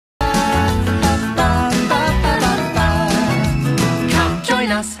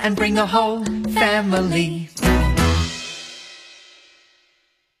us and bring the whole family.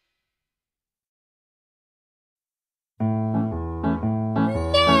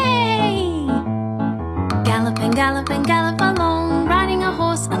 Gallop and gallop and gallop along, riding a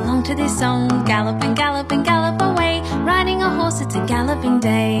horse along to this song. Gallop and gallop and gallop away, riding a horse, it's a galloping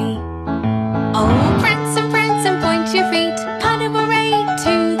day. Oh, prance and point your feet, part of a ray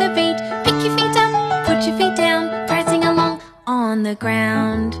to the beat. Pick your feet up, put your feet down, prancing along on the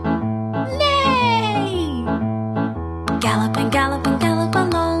ground. Nay! Gallop and gallop and gallop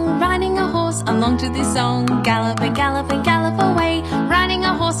along, riding a horse along to this song. Gallop and gallop and gallop away, riding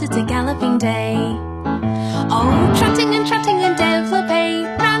a horse, it's a galloping day. Oh, trotting and développé,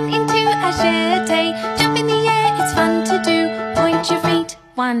 run into a jeté, jump in the air, it's fun to do. Point your feet,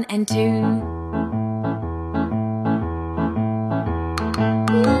 1 and 2.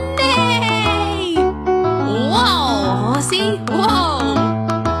 Nay! Whoa, horsey, whoa!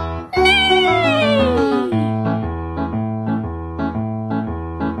 Nay!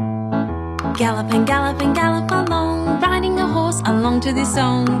 Gallop and gallop and gallop along, riding a horse along to this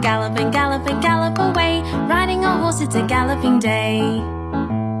song. Gallop and gallop and gallop away, riding a horse, it's a galloping day.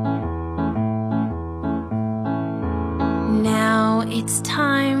 Now it's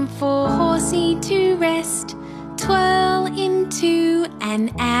time for horsey to rest, twirl into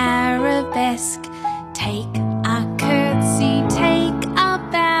an arabesque. Take a curtsy, take a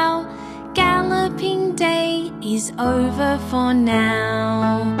bow, galloping day is over for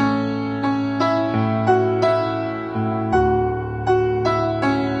now.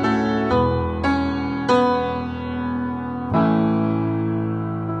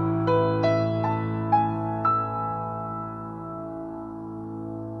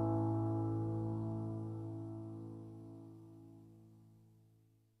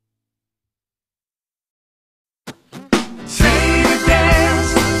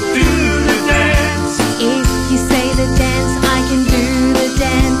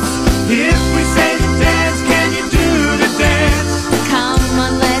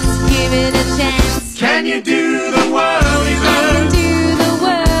 Can you do the whirly bird? Do the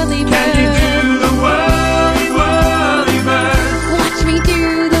whirly bird. Can you do the whirly, whirly bird? Watch me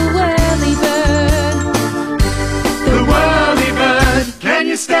do the whirly bird. The whirly bird. Can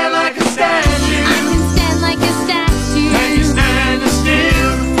you stand like a statue? I can stand like a statue. Can you stand as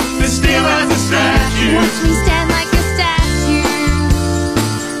still as a statue? Watch me stand like a statue.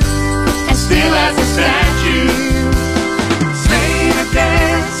 As Still as a statue. Say the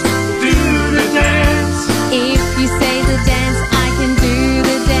dance, do the dance. If you say the dance, I can do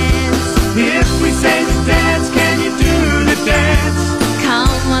the dance. If we say the dance, can you do the dance?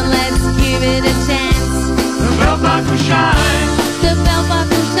 Come on, let's give it a chance. The bell buckle shine. The bell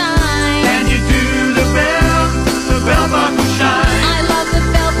buckle shine. Can you do the bell buckle shine? I love the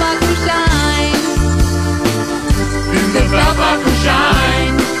bell buckle shine. Do the bell buckle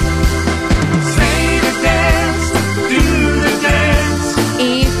shine. Say the dance, do the dance.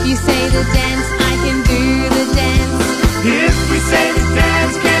 If you say the dance, I can do the dance. If we say the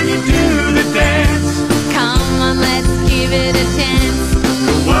dance, can you do the dance? Come on, let's give it a chance.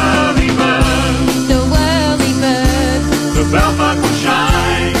 The whirly bird, The whirly bird. the bell buckle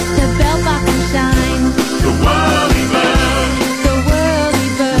shine. The bell buckle shine. The whirly bird, The whirly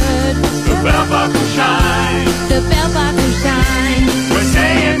bird. the bell buckle shine. The bell buckle shine. We're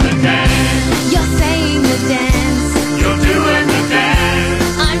saying the dance, You're saying the dance. you're doing the dance.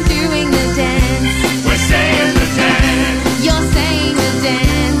 I'm doing the dance. We're saying the dance, You're saying the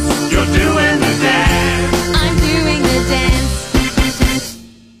dance. you're doing the dance. I'm doing the dance.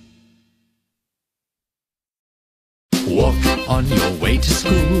 Walk on your way to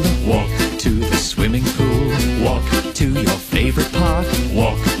school. Walk to the swimming pool. Walk to your favorite park.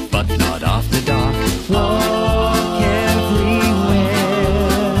 Walk, but not after dark. Walk everywhere.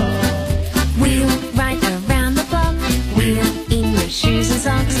 Wheel right around the block. Wheel in your shoes and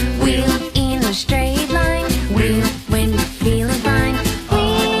socks. Wheel in a straight line. Wheel when you're feeling fine.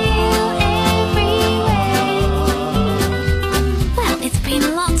 Wheel everywhere. Well, it's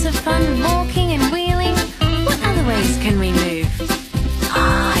been lots of fun walking and wheeling. What other ways can we move?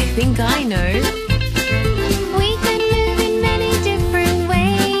 Ah, I think I know. We can move in many different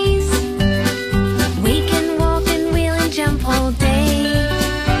ways. We can walk and wheel and jump all day.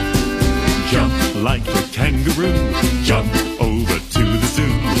 Jump like a kangaroo. Jump over to the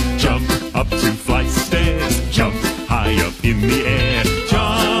zoo. Jump up 2 flights of stairs. Jump high up in the air.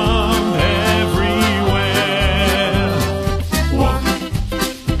 Jump everywhere. Walk.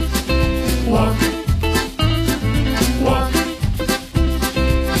 Walk. Walk.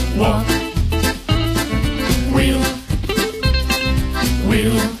 Walk.